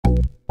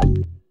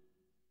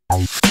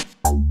Upstage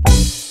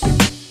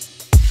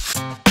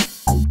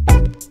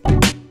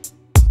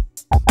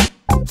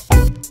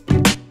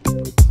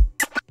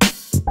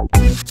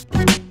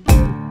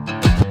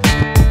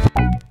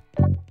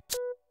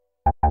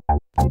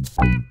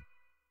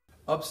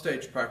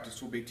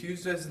practice will be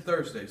Tuesdays and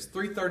Thursdays,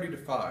 3:30 to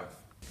 5.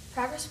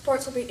 Progress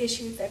reports will be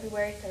issued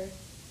February 3rd.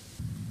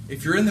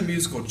 If you're in the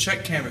musical,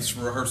 check Canvas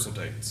for rehearsal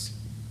dates.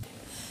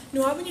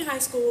 New Albany High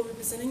School will be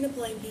presenting the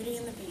play Beauty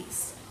and the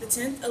Beast, the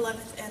 10th,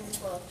 11th, and the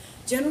 12th.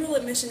 General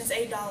admission is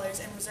 $8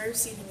 and reserved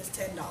seating is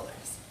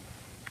 $10.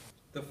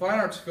 The Fine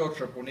Arts field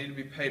trip will need to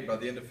be paid by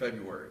the end of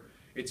February.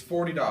 It's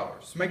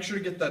 $40, so make sure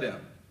to get that in.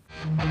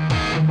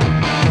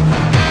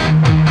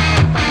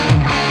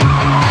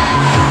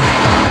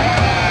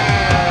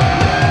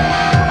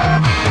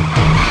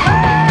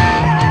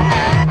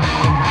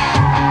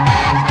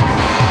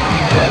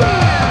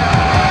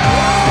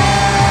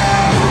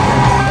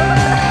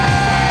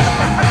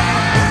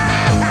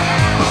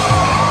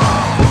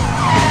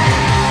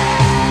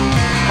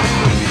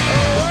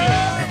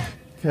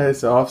 Okay,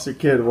 so Officer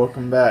Kid,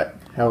 welcome back.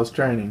 How was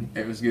training?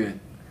 It was good.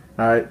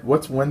 Alright,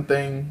 what's one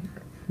thing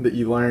that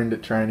you learned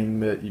at training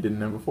that you didn't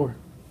know before?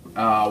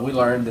 We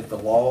learned that the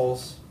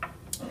laws,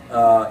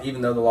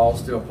 even though the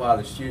laws still apply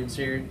to students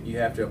here, you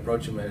have to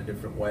approach them in a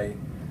different way.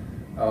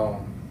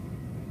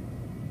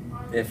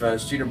 If a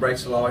student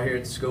breaks the law here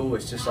at the school,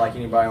 it's just like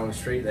anybody on the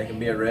street. They can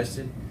be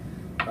arrested.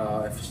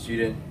 If a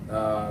student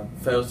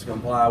fails to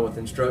comply with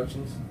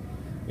instructions,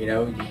 you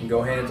know, you can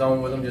go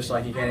hands-on with them just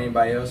like you can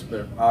anybody else,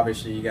 but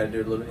obviously you got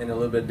to do it in a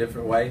little bit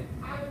different way.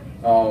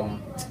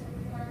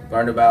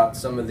 Learned about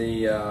some of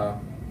the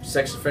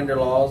sex offender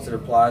laws that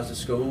applies to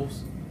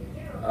schools,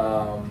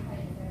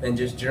 and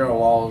just general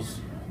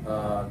laws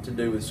to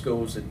do with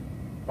schools that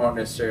aren't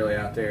necessarily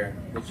out there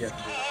that you have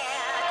to do.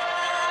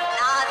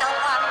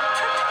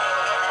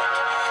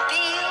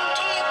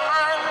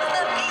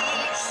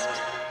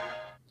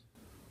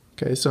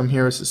 Okay, so I'm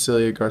here with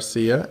Cecilia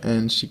Garcia,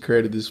 and she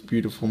created this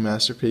beautiful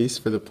masterpiece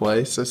for the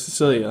play. So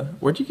Cecilia,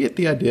 where'd you get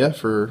the idea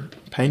for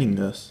painting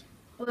this?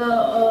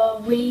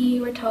 Well,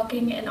 we were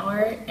talking in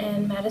art,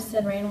 and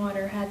Madison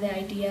Rainwater had the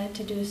idea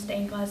to do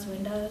stained glass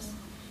windows,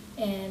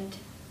 and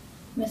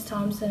Miss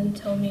Thompson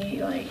told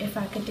me if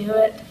I could do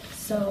it,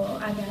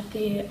 so I got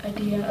the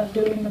idea of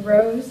doing the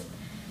rose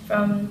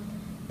from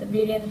the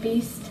Beauty and the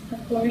Beast,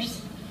 of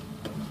course.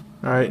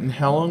 Alright, and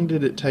how long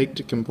did it take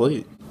to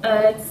complete?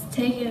 It's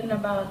taken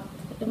about,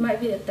 it might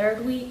be the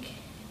third week,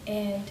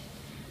 and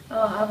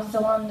I was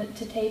the one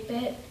to tape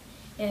it,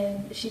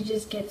 and she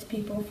just gets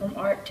people from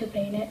art to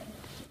paint it.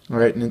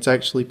 Alright, and it's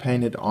actually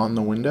painted on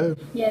the window?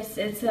 Yes,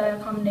 it's a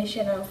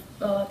combination of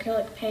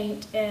acrylic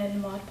paint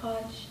and Mod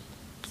Podge,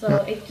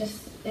 so you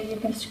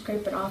can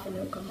scrape it off and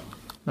it'll come off.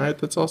 Alright,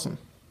 that's awesome.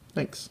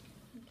 Thanks.